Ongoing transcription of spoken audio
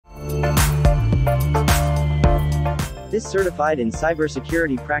This Certified in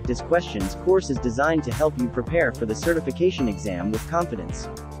Cybersecurity Practice Questions course is designed to help you prepare for the certification exam with confidence.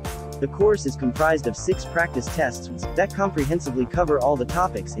 The course is comprised of 6 practice tests that comprehensively cover all the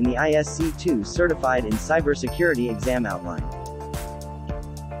topics in the ISC 2 Certified in Cybersecurity exam outline.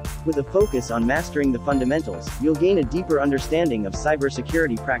 With a focus on mastering the fundamentals, you'll gain a deeper understanding of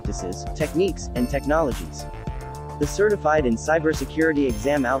cybersecurity practices, techniques, and technologies. The Certified in Cybersecurity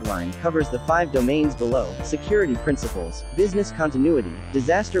exam outline covers the 5 domains below: security principles, business continuity,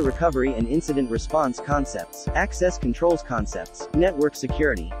 disaster recovery and incident response concepts, access controls concepts, network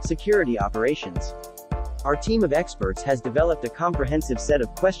security, security operations. Our team of experts has developed a comprehensive set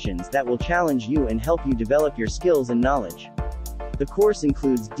of questions that will challenge you and help you develop your skills and knowledge. The course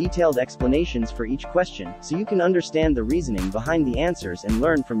includes detailed explanations for each question, so you can understand the reasoning behind the answers and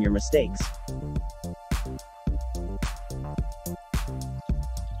learn from your mistakes.